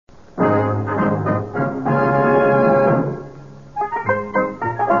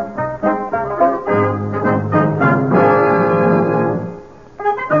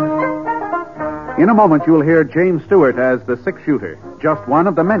a moment, you'll hear James Stewart as the six-shooter, just one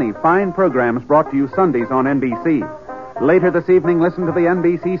of the many fine programs brought to you Sundays on NBC. Later this evening, listen to the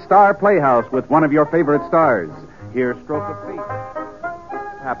NBC Star Playhouse with one of your favorite stars. Hear Stroke of Fate.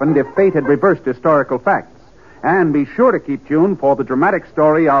 Happened if fate had reversed historical facts. And be sure to keep tuned for the dramatic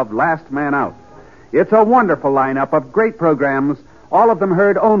story of Last Man Out. It's a wonderful lineup of great programs, all of them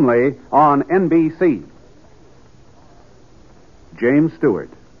heard only on NBC. James Stewart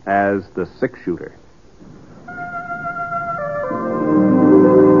as the six-shooter.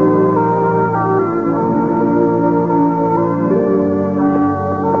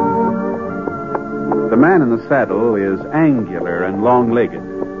 The man in the saddle is angular and long-legged.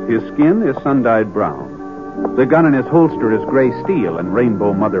 His skin is sun-dyed brown. The gun in his holster is gray steel and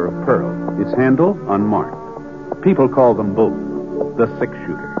rainbow mother of pearl. Its handle unmarked. People call them both the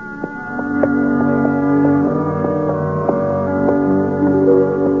six-shooter.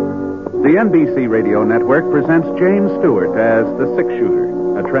 The NBC Radio Network presents James Stewart as the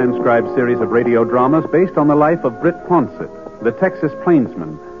six-shooter, a transcribed series of radio dramas based on the life of Britt Ponsett, the Texas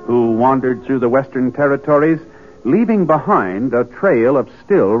plainsman who wandered through the Western Territories, leaving behind a trail of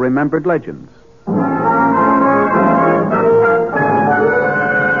still-remembered legends. The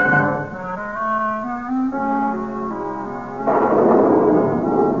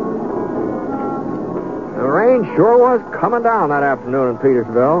rain sure was coming down that afternoon in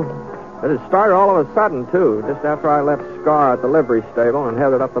Petersville. It had started all of a sudden, too, just after I left Scar at the livery stable and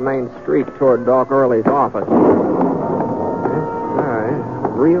headed up the main street toward Doc Early's office.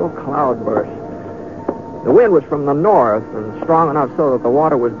 Real cloudburst. The wind was from the north and strong enough so that the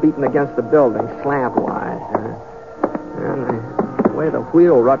water was beating against the building slant-wise. And the way the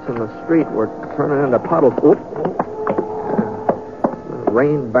wheel ruts in the street were turning into puddles. The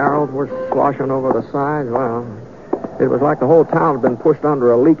rain barrels were sloshing over the sides. Well, it was like the whole town had been pushed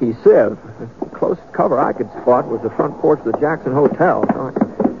under a leaky sieve. The closest cover I could spot was the front porch of the Jackson Hotel.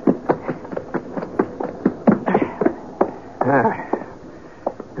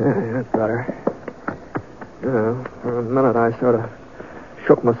 That's better. For a minute I sort of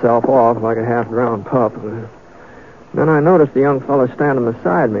shook myself off like a half-drowned pup. Then I noticed the young fellow standing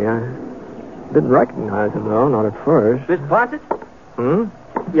beside me. I didn't recognize him, though, not at first. Mr. Ponsett?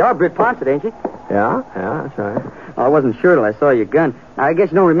 You're Britt Ponsett, ain't you? Yeah, that's right. I wasn't sure till I saw your gun. I guess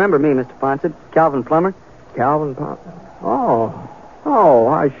you don't remember me, Mr. Ponsett. Calvin Plummer. Calvin Plummer? Oh,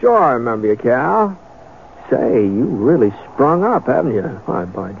 I sure remember you, Cal. Say, you really sprung up, haven't you? Why,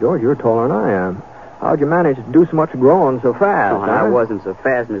 by George, you're taller than I am. How'd you manage to do so much growing so fast? Oh, I wasn't so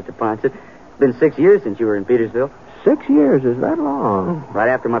fast, Mr. Ponsett. It's been 6 years since you were in Petersville. 6 years? Is that long? Right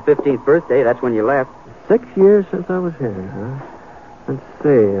after my 15th birthday, that's when you left. 6 years since I was here, huh? Let's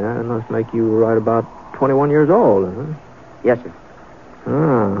see, that must make you right about 21 years old, huh? Yes, sir.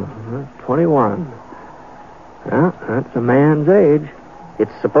 21. Yeah, that's a man's age.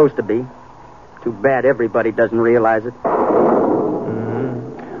 It's supposed to be. Too bad everybody doesn't realize it.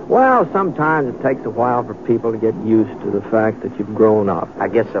 Well, sometimes it takes a while for people to get used to the fact that you've grown up. I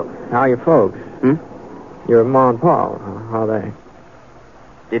guess so. How are your folks? Your Ma and Pa, how are they?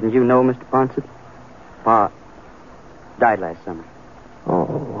 Didn't you know, Mr. Ponsett? Pa died last summer.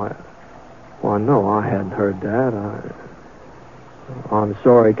 Oh, well, no, I hadn't heard that. I'm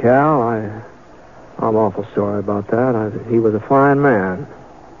sorry, Cal. I'm awful sorry about that. He was a fine man.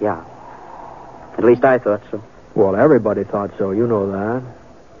 Yeah. At least I thought so. Well, everybody thought so. You know that.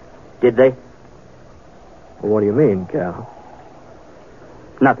 Did they? Well, what do you mean, Cal?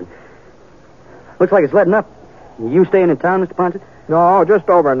 Nothing. Looks like it's letting up. You staying in town, Mr. Ponsett? No, just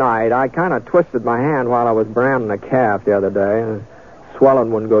overnight. I kind of twisted my hand while I was branding a calf the other day.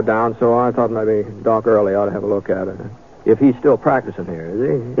 Swelling wouldn't go down, so I thought maybe Doc Early ought to have a look at it. If he's still practicing here,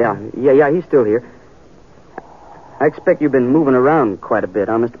 is he? Yeah, he's still here. I expect you've been moving around quite a bit,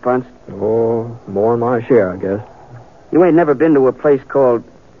 huh, Mr. Ponsett? Oh, more than my share, I guess. You ain't never been to a place called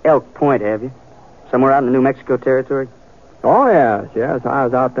Elk Point, have you? Somewhere out in the New Mexico Territory? Oh, yes. I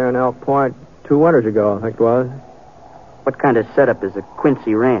was out there in Elk Point 2 winters ago, I think it was. What kind of setup is a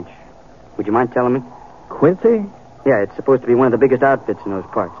Quincy ranch? Would you mind telling me? Quincy? Yeah, it's supposed to be one of the biggest outfits in those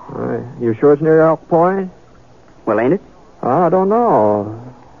parts. You sure it's near Elk Point? Well, ain't it? I don't know.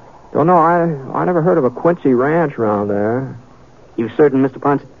 I never heard of a Quincy ranch around there. You certain, Mr.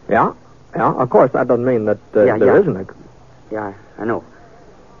 Ponsett? Yeah. Of course, that doesn't mean that there isn't a... Yeah, I know.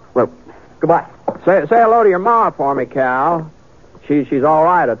 Well, goodbye. Say hello to your ma for me, Cal. She's all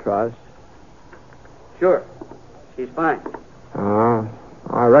right, I trust. Sure. She's fine.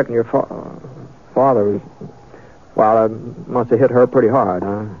 I reckon your father was... Well, it must have hit her pretty hard,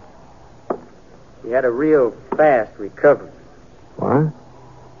 huh? He had a real fast recovery. What?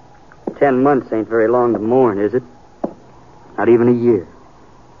 10 months ain't very long to mourn, is it? Not even a year.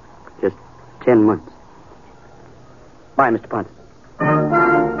 Just 10 months. Bye, Mr. Ponce.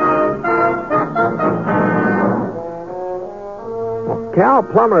 Well, Cal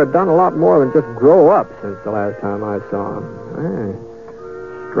Plummer had done a lot more than just grow up since the last time I saw him.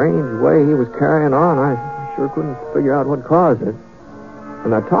 Strange way he was carrying on. I sure couldn't figure out what caused it.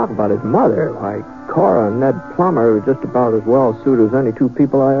 And I talk about his mother. Why, Cora and Ned Plummer were just about as well suited as any two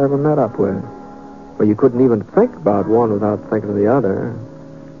people I ever met up with. Well, you couldn't even think about one without thinking of the other.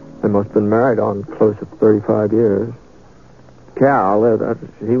 They must have been married on close to 35 years. Cal,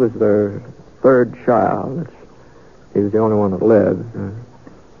 he was their third child. He was the only one that lived.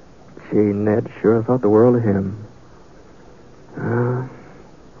 Gee, Ned sure thought the world of him.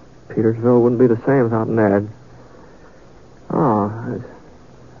 Petersville wouldn't be the same without Ned. Oh,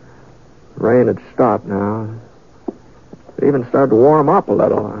 rain had stopped now. It even started to warm up a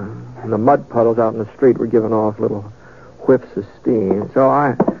little. And the mud puddles out in the street were giving off little whiffs of steam. So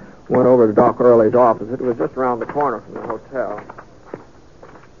I went over to Doc Early's office. It was just around the corner from the hotel.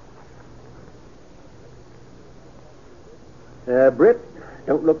 Britt,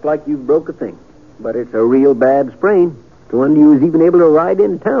 don't look like you've broke a thing. But it's a real bad sprain. The one you was even able to ride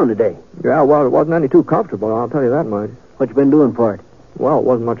into town today. Yeah, well, it wasn't any too comfortable, I'll tell you that much. What you been doing for it? Well, it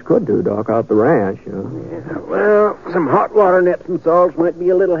wasn't much could do, Doc, out at the ranch, you know. Yeah, well, some hot water nets and salts might be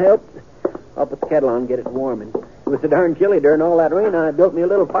a little help. I'll put the kettle on and get it warming. It was so darn chilly during all that rain, I built me a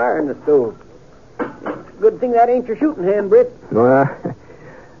little fire in the stove. Good thing that ain't your shooting hand, Britt. Well,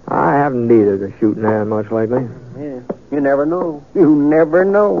 I haven't needed a shooting hand much lately. Yeah, you never know. You never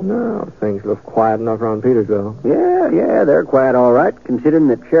know. No, things look quiet enough around Petersville. Yeah, they're quiet all right, considering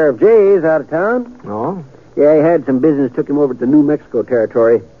that Sheriff Jay is out of town. Oh? Yeah, he had some business, took him over to the New Mexico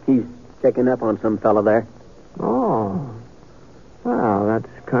territory. He's checking up on some fella there. Oh. Well, that's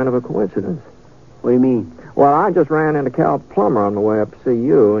kind of a coincidence. What do you mean? Well, I just ran into Cal Plummer on the way up to see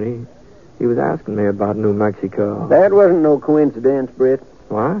you, and he was asking me about New Mexico. That wasn't no coincidence, Britt.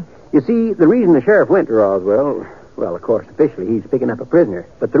 What? You see, the reason the sheriff went to Roswell, well, of course, officially he's picking up a prisoner,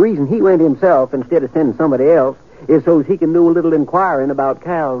 but the reason he went himself instead of sending somebody else is so he can do a little inquiring about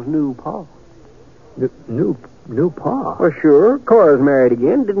Cal's new pa. New pa? Well, sure. Cora's married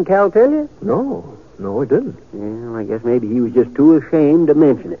again. Didn't Cal tell you? No, he didn't. Well, I guess maybe he was just too ashamed to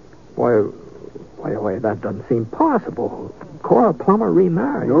mention it. Why, that doesn't seem possible. Cora Plummer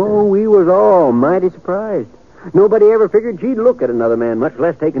remarried. No, we was all mighty surprised. Nobody ever figured she'd look at another man, much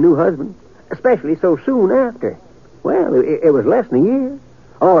less take a new husband, especially so soon after. Well, it was less than a year.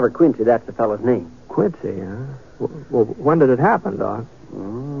 Oliver Quincy, that's the fellow's name. Quincy, huh? Well, when did it happen, Doc?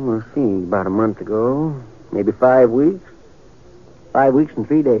 Let's see, about a month ago. Maybe 5 weeks. 5 weeks and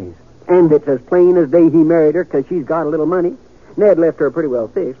 3 days. And it's as plain as day he married her because she's got a little money. Ned left her a pretty well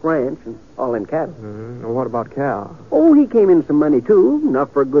fixed ranch and all in cattle. Well, what about Cal? Oh, he came in some money, too.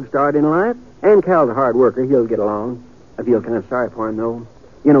 Enough for a good start in life. And Cal's a hard worker. He'll get along. I feel kind of sorry for him, though.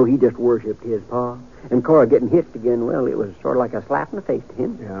 You know, he just worshipped his pa. And Cora getting hitched again, well, it was sort of like a slap in the face to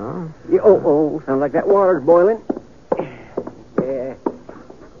him. Yeah? Sounds like that water's boiling.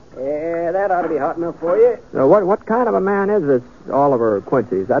 Yeah, that ought to be hot enough for you. What kind of a man is this Oliver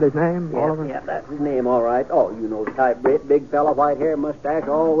Quincy? Is that his name, Oliver? Yeah, that's his name, all right. Oh, you know the type, Britt. Big fella, white hair, mustache,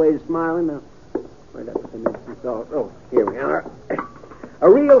 always smiling. Now, where'd that put some salt? Oh, here we are. A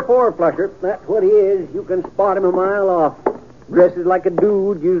real four-flusher. That's what he is. You can spot him a mile off. Dresses like a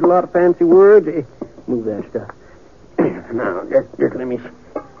dude, uses a lot of fancy words. Move that stuff. Now, just let me...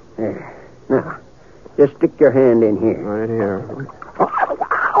 There. Now, just stick your hand in here. Right here.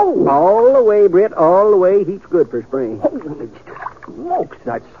 All the way, Britt, all the way. Heat's good for spring. Holy smokes,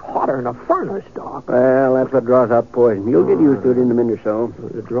 that's hotter than a furnace, Doc. Well, that's what draws out poison. You'll get used to it in a minute or so.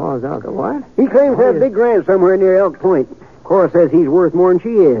 It draws out the what? He claims to have a big ranch somewhere near Elk Point. Cora says he's worth more than she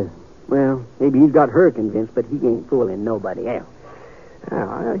is. Well, maybe he's got her convinced, but he ain't fooling nobody else.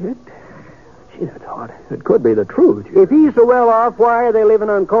 Gee, that's hot. It could be the truth. If he's so well off, why are they living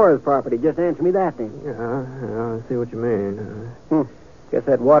on Cora's property? Just answer me that, then. Yeah, I see what you mean. Guess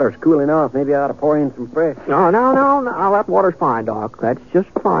that water's cooling off. Maybe I ought to pour in some fresh. No. That water's fine, Doc. That's just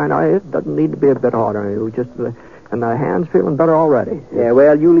fine. It doesn't need to be a bit hotter. And the hand's feeling better already. Yeah,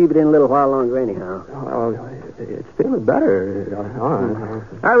 well, you leave it in a little while longer anyhow. It's feeling better.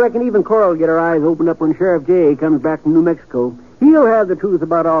 I reckon even Cora will get her eyes opened up when Sheriff Jay comes back from New Mexico. He'll have the truth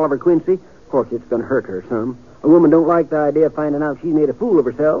about Oliver Quincy. Of course, it's going to hurt her some. A woman don't like the idea of finding out she's made a fool of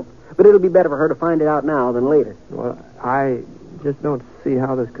herself, but it'll be better for her to find it out now than later. Well, I just don't see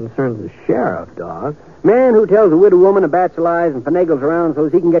how this concerns the sheriff, Doc. Man who tells a widow woman a batch of lies and finagles around so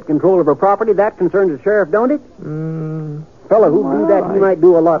he can get control of her property, that concerns the sheriff, don't it? fellow who do that, he might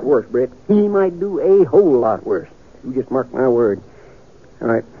do a lot worse, Britt. He might do a whole lot worse. You just mark my word. All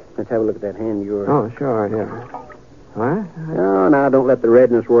right, let's have a look at that hand of yours. Oh, sure, yeah. What? Oh, now, don't let the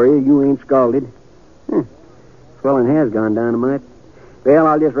redness worry you. You ain't scalded. Swelling has gone down a mite. Well,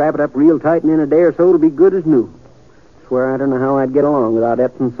 I'll just wrap it up real tight, and in a day or so it'll be good as new. Swear I don't know how I'd get along without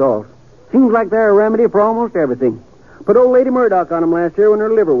Epsom salt. Seems like they're a remedy for almost everything. Put old Lady Murdoch on 'em last year when her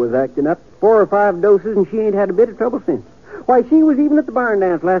liver was acting up. 4 or 5 doses, and she ain't had a bit of trouble since. Why, she was even at the barn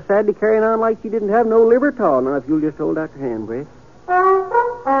dance last Saturday carrying on like she didn't have no liver at all. Now, if you'll just hold out your hand, Brett.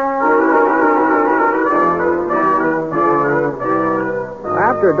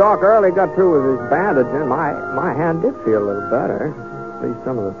 After Doc Early got through with his bandaging, my hand did feel a little better. At least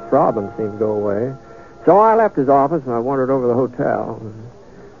some of the throbbing seemed to go away. So I left his office and I wandered over to the hotel.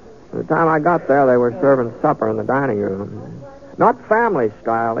 By the time I got there, they were serving supper in the dining room. Not family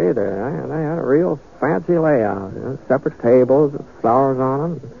style either. They had a real fancy layout. Separate tables with flowers on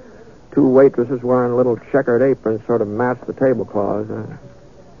them. 2 waitresses wearing little checkered aprons sort of matched the tablecloths.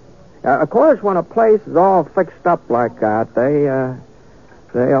 Of course, when a place is all fixed up like that,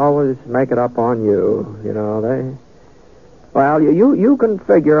 they always make it up on you. You know, Well, you can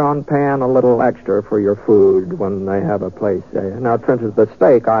figure on paying a little extra for your food when they have a place. Now, for instance, the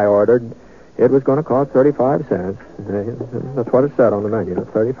steak I ordered, it was going to cost 35 cents. That's what it said on the menu,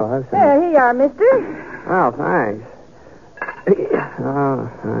 35 cents. There you are, mister. Oh, thanks.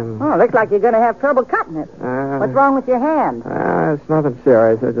 Oh, looks like you're going to have trouble cutting it. What's wrong with your hand? It's nothing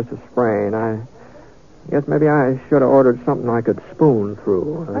serious. It's just a sprain. I guess maybe I should have ordered something I could spoon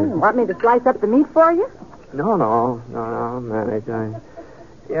through. Want me to slice up the meat for you? No, I'll manage. I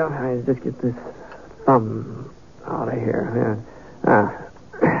just get this thumb out of here. Yeah.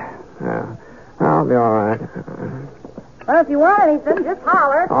 I'll be all right. Well, if you want anything, just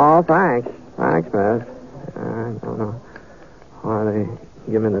holler. Oh, thanks. Thanks, miss. I don't know why they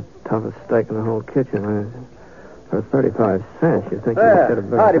give me the toughest steak in the whole kitchen. For 35 cents, you think you should have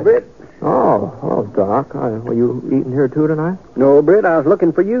been... Howdy, Britt. Oh, hello, Doc. Were you eating here, too, tonight? No, Britt, I was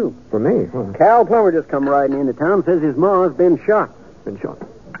looking for you. For me? What? Cal Plummer just come riding into town, says his ma's been shot. Been shot?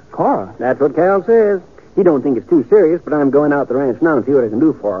 Cora? That's what Cal says. He don't think it's too serious, but I'm going out the ranch now and see what I can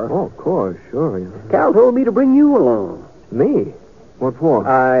do for her. Oh, of course, sure. Yeah. Cal told me to bring you along. Me? What for?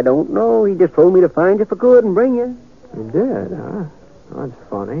 I don't know. He just told me to find you if I could and bring you. You did, huh? That's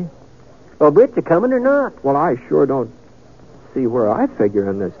funny. Well, Britt, you coming or not? Well, I sure don't see where I figure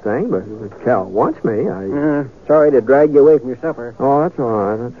in this thing, but if Cal wants me, sorry to drag you away from your supper. Oh, that's all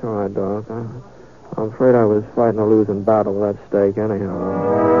right, Doc. I'm afraid I was fighting a losing battle with that steak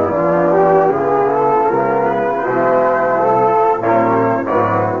anyhow.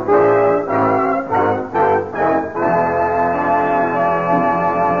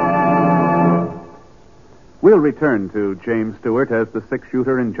 We'll return to James Stewart as the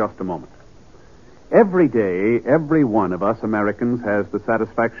 6-shooter in just a moment. Every day, every one of us Americans has the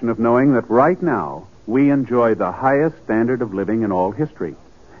satisfaction of knowing that right now we enjoy the highest standard of living in all history.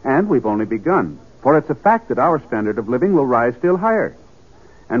 And we've only begun, for it's a fact that our standard of living will rise still higher.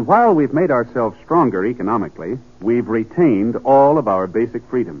 And while we've made ourselves stronger economically, we've retained all of our basic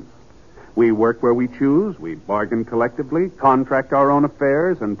freedoms. We work where we choose, we bargain collectively, contract our own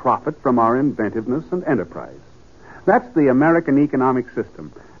affairs, and profit from our inventiveness and enterprise. That's the American economic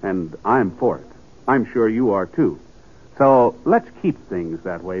system, and I'm for it. I'm sure you are, too. So let's keep things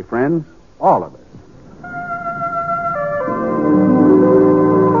that way, friends, all of us.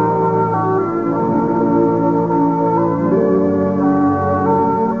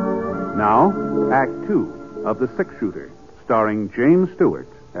 Now, Act 2 of The 6-Shooter, starring James Stewart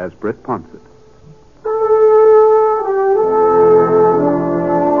as Britt Ponsett.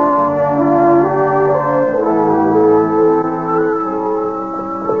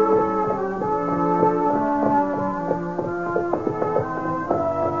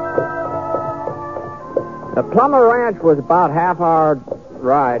 The Plummer Ranch was about half-hour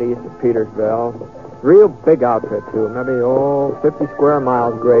ride east of Petersville. Real big outfit, too. Maybe, 50 square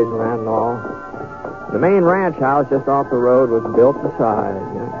miles grazing land and all. The main ranch house just off the road was built to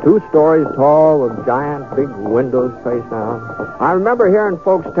size. 2 stories tall with giant big windows facing out. I remember hearing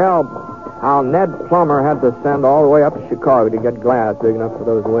folks tell how Ned Plummer had to send all the way up to Chicago to get glass big enough for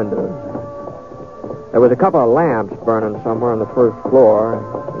those windows. There was a couple of lamps burning somewhere on the first floor.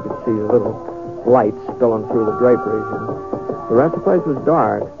 You could see little lights spilling through the draperies. The rest of the place was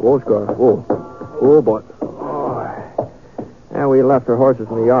dark. Oh, boy. Oh. And we left our horses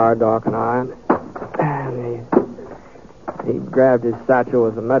in the yard, Doc and I. And he grabbed his satchel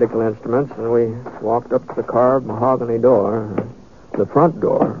with the medical instruments, and we walked up to the carved mahogany door, the front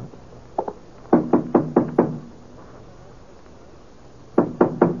door.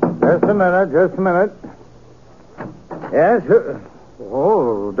 Just a minute. Yes?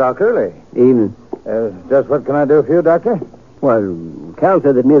 Oh, Doc Early. Evening. Just what can I do for you, Doctor? Well, Cal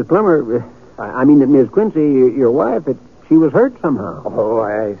said that Miss Plummer, that Miss Quincy, your wife, that she was hurt somehow. Oh,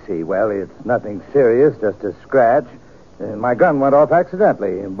 I see. Well, it's nothing serious, just a scratch. My gun went off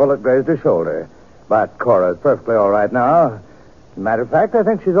accidentally. A bullet grazed her shoulder. But Cora's perfectly all right now. As a matter of fact, I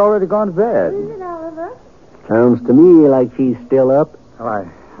think she's already gone to bed. Is it, Oliver? Sounds to me like she's still up. Well,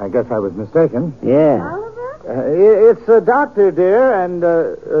 I guess I was mistaken. Yeah. Oliver? It's a doctor, dear,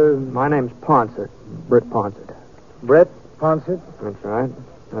 and, My name's Ponsett. Britt Ponsett. Brett Ponsett? That's right.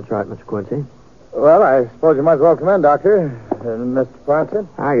 That's right, Mr. Quincy. Well, I suppose you might as well come in, Doctor. Mr. Ponsett.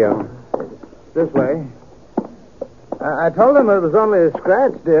 How you? This way. I told him it was only a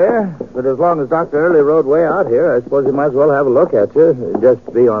scratch, dear. But as long as Dr. Early rode way out here, I suppose he might as well have a look at you, just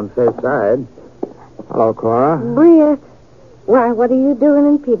to be on the safe side. Hello, Cora. Britt. Why, what are you doing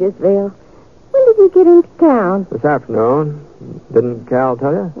in Petersville? When did you get into town? This afternoon. Didn't Cal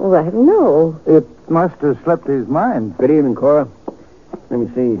tell you? Well, no. It must have slipped his mind. Good evening, Cora. Let me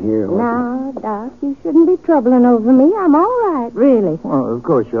see here. Now, Doc, you shouldn't be troubling over me. I'm all right, really. Well, of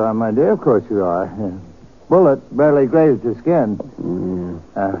course you are, my dear. Of course you are. Bullet barely grazed your skin.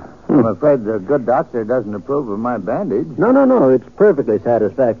 I'm afraid the good doctor doesn't approve of my bandage. No. It's perfectly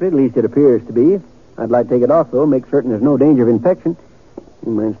satisfactory. At least it appears to be. I'd like to take it off, though. Make certain there's no danger of infection.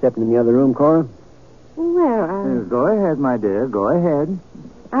 You mind stepping in the other room, Cora? Well, Go ahead, my dear. Go ahead.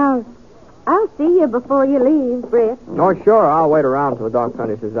 I'll see you before you leave, Britt. Oh, sure. I'll wait around till the doc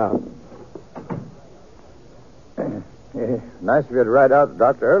finishes out. Nice of you to ride out to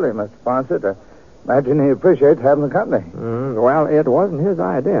Dr. Early, Mr. Ponsett. I imagine he appreciates having the company. Well, it wasn't his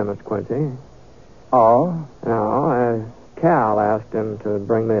idea, Mr. Quincy. Oh? No, Cal asked him to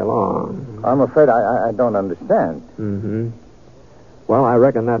bring me along. I'm afraid I don't understand. Mm-hmm. Well, I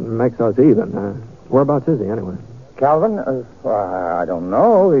reckon that makes us even. Whereabouts is he, anyway? Calvin? I don't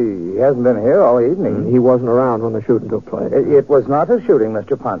know. He hasn't been here all evening. He wasn't around when the shooting took place. It was not a shooting,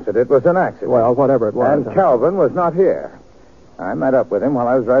 Mr. Ponsett. It was an accident. Well, whatever it was. And Calvin was not here. I met up with him while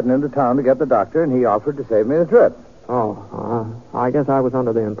I was riding into town to get the doctor, and he offered to save me the trip. Oh, I guess I was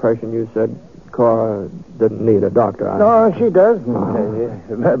under the impression you said Cora didn't need a doctor. No, she does.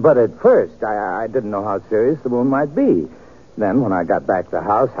 But at first, I didn't know how serious the wound might be. Then, when I got back to the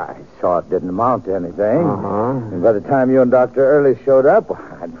house, I saw it didn't amount to anything. And by the time you and Dr. Early showed up,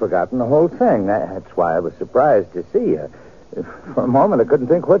 I'd forgotten the whole thing. That's why I was surprised to see you. For a moment, I couldn't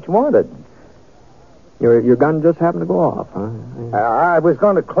think what you wanted. Your gun just happened to go off, huh? I was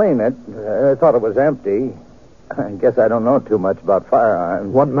going to clean it. I thought it was empty. I guess I don't know too much about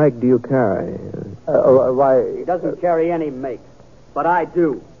firearms. What make do you carry? Why... He doesn't carry any make, but I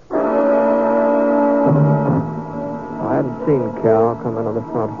do. I hadn't seen Cal come into the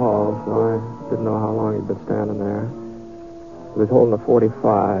front hall, so I didn't know how long he'd been standing there. He was holding a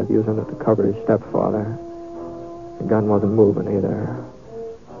 .45, using it to cover his stepfather. The gun wasn't moving either.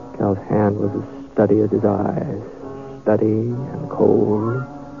 Cal's hand was as steady as his eyes. Steady and cold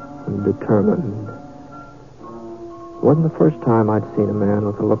and determined. It wasn't the first time I'd seen a man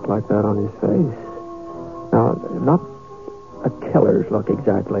with a look like that on his face. Now, not a killer's look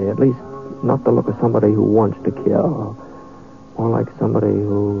exactly, at least not the look of somebody who wants to kill. More like somebody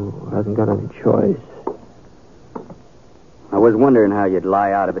who hasn't got any choice. I was wondering how you'd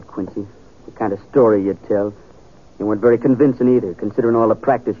lie out of it, Quincy. What kind of story you'd tell. You weren't very convincing either, considering all the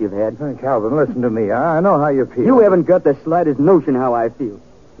practice you've had. Hey, Calvin, listen to me. I know how you feel. You haven't got the slightest notion how I feel.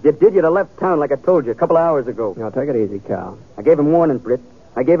 If you did, you'd have left town like I told you a couple of hours ago. Now, take it easy, Cal. I gave him warning, Britt.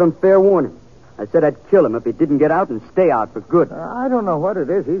 I gave him fair warning. I said I'd kill him if he didn't get out and stay out for good. I don't know what it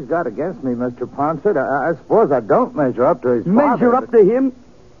is he's got against me, Mr. Ponsett. I suppose I don't measure up to his father. Measure up to him?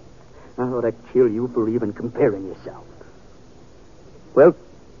 I ought to kill you for even comparing yourself. Well,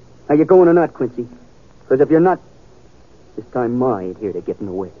 are you going or not, Quincy? Because if you're not, this time Ma ain't here to get in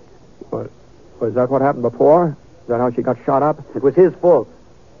the way. What? Was that what happened before? Is that how she got shot up? It was his fault.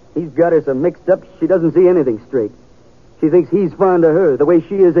 He's got her so mixed up she doesn't see anything straight. She thinks he's fond of her the way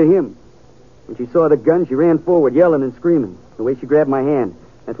she is of him. When she saw the gun, she ran forward, yelling and screaming. The way she grabbed my hand,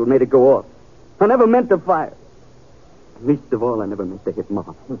 that's what made it go off. I never meant to fire. Least of all, I never meant to hit Ma.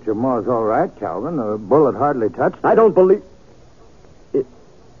 But your Ma's all right, Calvin. A bullet hardly touched her. I don't believe...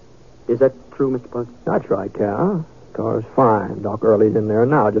 Is that true, Mr. Ponsett? That's right, Cal. Car's fine. Doc Early's in there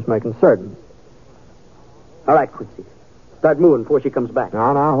now, just making certain. All right, Quincy. Start moving before she comes back.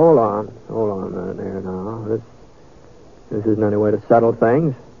 Now, hold on. Hold on a minute there now. This isn't any way to settle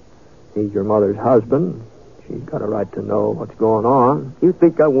things. He's your mother's husband. She's got a right to know what's going on. You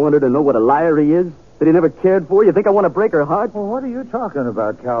think I want her to know what a liar he is? That he never cared for? You think I want to break her heart? Well, what are you talking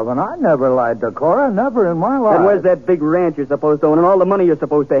about, Calvin? I never lied to Cora. Never in my life. Then where's that big ranch you're supposed to own and all the money you're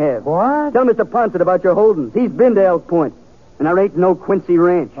supposed to have? What? Tell Mr. Ponset about your holdings. He's been to Elk Point. And there ain't no Quincy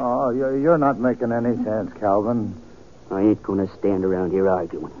Ranch. Oh, you're not making any sense, Calvin. I ain't going to stand around here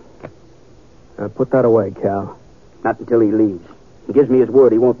arguing. Put that away, Cal. Not until he leaves. He gives me his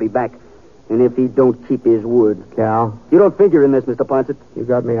word he won't be back. And if he don't keep his word... Cal, You don't figure in this, Mr. Ponset. you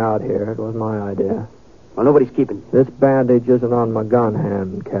got me out here. It was my idea. Well, nobody's keeping you. This bandage isn't on my gun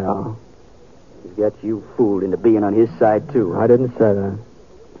hand, Cal. He's got you fooled into being on his side, too. I didn't say that.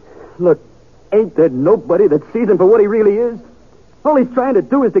 Look, ain't there nobody that sees him for what he really is? All he's trying to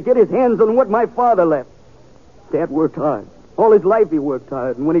do is to get his hands on what my father left. Dad worked hard. All his life he worked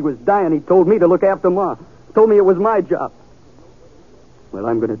hard. And when he was dying, he told me to look after Ma. Told me it was my job. Well,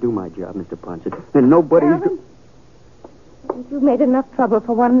 I'm going to do my job, Mr. Ponset. And nobody's... Calvin, you made enough trouble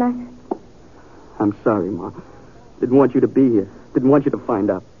for one night. I'm sorry, Ma. Didn't want you to be here. Didn't want you to find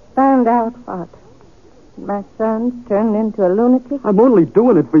out. Found out what? My son's turned into a lunatic? I'm only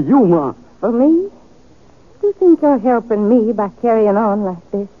doing it for you, Ma. For me? Do you think you're helping me by carrying on like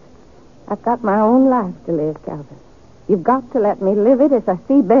this? I've got my own life to live, Calvin. You've got to let me live it as I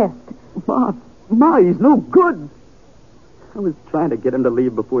see best. Ma, he's no good. I was trying to get him to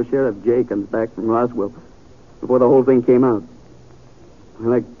leave before Sheriff Jay comes back from Roswell. Before the whole thing came out.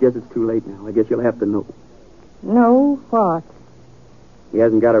 Well, I guess it's too late now. I guess you'll have to know. Know what? He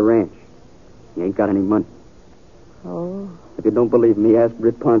hasn't got a ranch. He ain't got any money. Oh. If you don't believe me, ask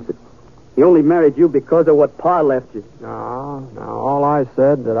Britt Ponset. He only married you because of what Pa left you. No, all I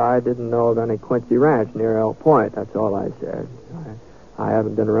said that I didn't know of any Quincy Ranch near Elk Point. That's all I said. I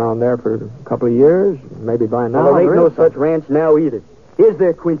haven't been around there for a couple of years. Maybe by now. Well, there ain't no is such ranch now either. Is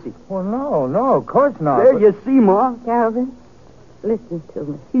there, Quincy? Well, no, of course not. There you see, Ma. Calvin, listen to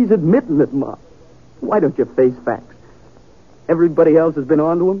me. He's admitting it, Ma. Why don't you face facts? Everybody else has been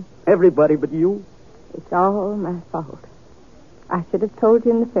on to him. Everybody but you. It's all my fault. I should have told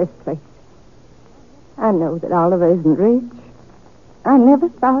you in the first place. I know that Oliver isn't rich. I never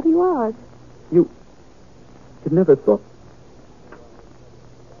thought he was. You never thought...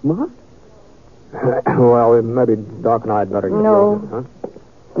 Ma? Well, maybe Doc and I'd better get No. going, huh?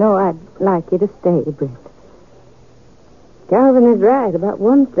 No, I'd like you to stay, Brent. Calvin is right about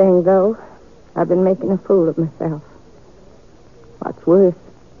one thing, though. I've been making a fool of myself. What's worse,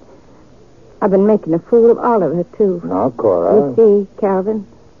 I've been making a fool of Oliver, too. Now, Cora. You see, Calvin,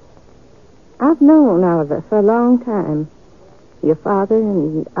 I've known Oliver for a long time. Your father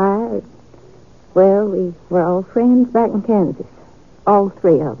and I, well, we were all friends back in Kansas. All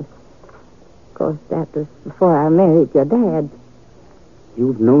three of us. Of course, that was before I married your dad.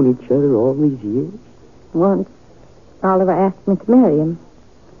 You've known each other all these years? Once, Oliver asked me to marry him.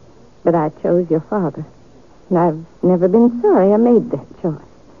 But I chose your father. And I've never been sorry I made that choice.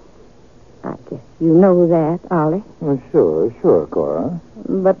 I guess you know that, Ollie. Well, sure, Cora.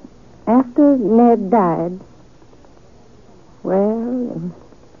 But after Ned died, well,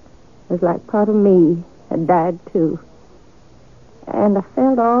 it was like part of me had died, too. And I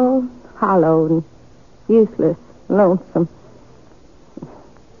felt all hollow and useless, lonesome.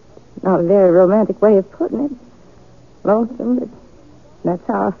 Not a very romantic way of putting it. Lonesome, but that's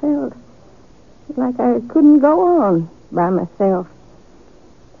how I felt. Like I couldn't go on by myself.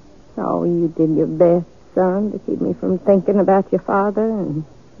 Oh, you did your best, son, to keep me from thinking about your father and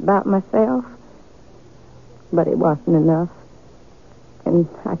about myself. But it wasn't enough. And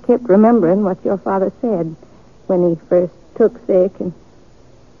I kept remembering what your father said when he first took sick and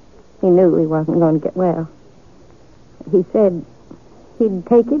he knew he wasn't going to get well. He said he'd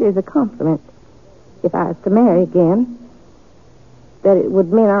take it as a compliment if I was to marry again, that it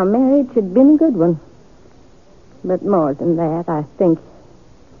would mean our marriage had been a good one. But more than that, I think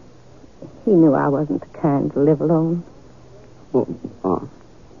he knew I wasn't the kind to live alone. So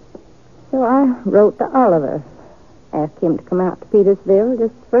I wrote to Oliver, asked him to come out to Petersville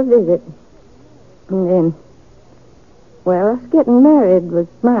just for a visit. And then, well, us getting married was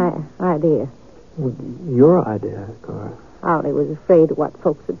my idea. Your idea, Cora. Ollie was afraid of what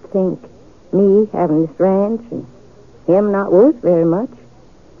folks would think. Me having this ranch and him not worth very much.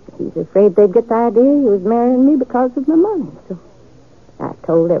 He's afraid they'd get the idea he was marrying me because of my money. So I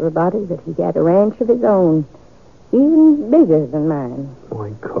told everybody that he had a ranch of his own, even bigger than mine.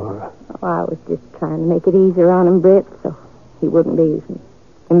 Boy, Cora. Oh, I was just trying to make it easier on him, Britt, so he wouldn't be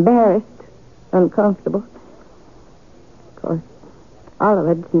embarrassed, uncomfortable. Of course,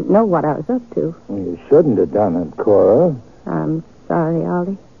 Oliver didn't know what I was up to. You shouldn't have done it, Cora. I'm sorry,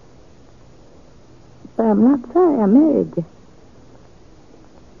 Ollie. But I'm not sorry I married you.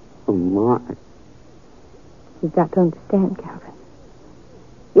 Oh, my. You've got to understand, Calvin.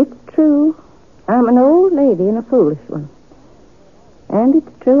 It's true. I'm an old lady and a foolish one. And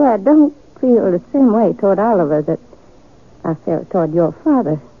it's true I don't feel the same way toward Oliver that I felt toward your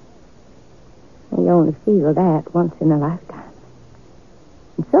father. You only feel that once in a lifetime.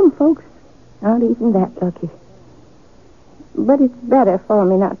 And some folks aren't even that lucky. But it's better for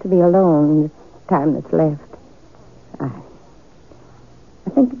me not to be alone in the time that's left. I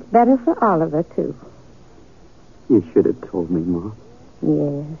think it's better for Oliver, too. You should have told me, Ma.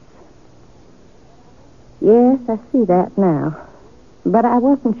 Yes. Yes, I see that now. But I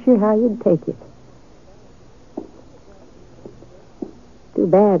wasn't sure how you'd take it. Too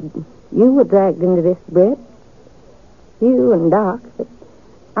bad you were dragged into this, Britt. You and Doc. But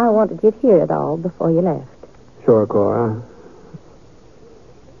I wanted you to hear it all before you left. Sure, Cora.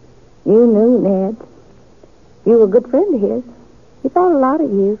 You knew Ned. You were a good friend of his. He thought a lot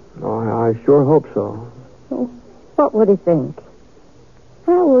of you. Oh, I sure hope so. So, what would he think?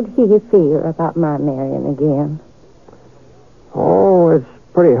 How would he feel about my marrying again? Oh, it's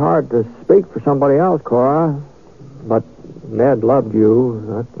pretty hard to speak for somebody else, Cora. But Ned loved you.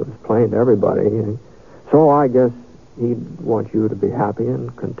 That was plain to everybody. So I guess he'd want you to be happy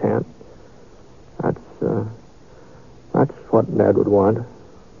and content. That's what Ned would want.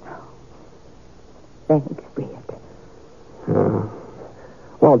 Thanks, Britt.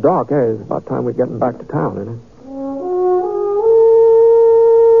 Well, Doc, hey, it's about time we're getting back to town, isn't it?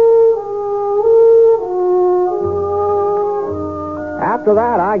 After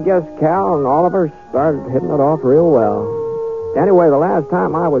that, I guess Cal and Oliver started hitting it off real well. Anyway, the last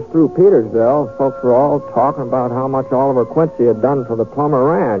time I was through Petersville, folks were all talking about how much Oliver Quincy had done for the Plummer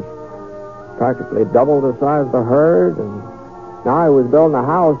Ranch. Practically doubled the size of the herd, and now he was building a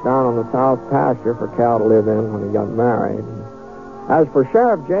house down on the south pasture for Cal to live in when he got married. As for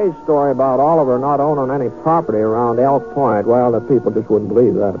Sheriff Jay's story about Oliver not owning any property around Elk Point, well, the people just wouldn't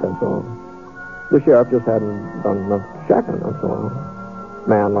believe that, that's all. The sheriff just hadn't done enough checking, that's all. A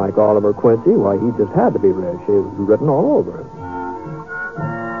man like Oliver Quincy, why, he just had to be rich. It was written all over him.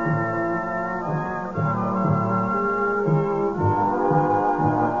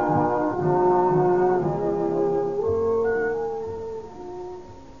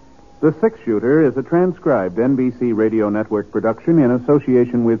 The Six-Shooter is a transcribed NBC Radio Network production in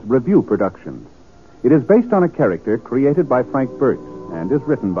association with Review Productions. It is based on a character created by Frank Burtz and is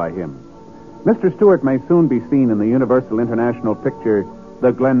written by him. Mr. Stewart may soon be seen in the Universal International picture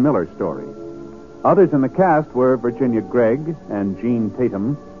The Glenn Miller Story. Others in the cast were Virginia Gregg and Jean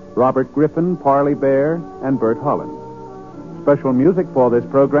Tatum, Robert Griffin, Parley Bear, and Bert Holland. Special music for this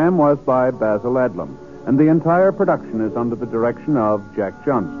program was by Basil Adlam, and the entire production is under the direction of Jack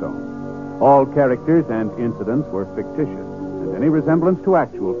Johnstone. All characters and incidents were fictitious, and any resemblance to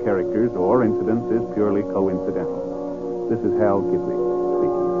actual characters or incidents is purely coincidental. This is Hal Gibley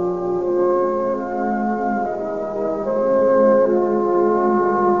speaking.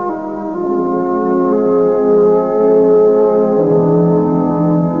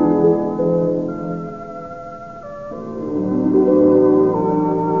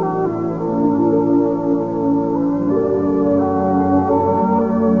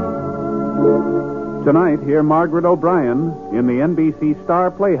 Tonight, hear Margaret O'Brien in the NBC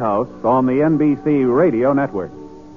Star Playhouse on the NBC Radio Network.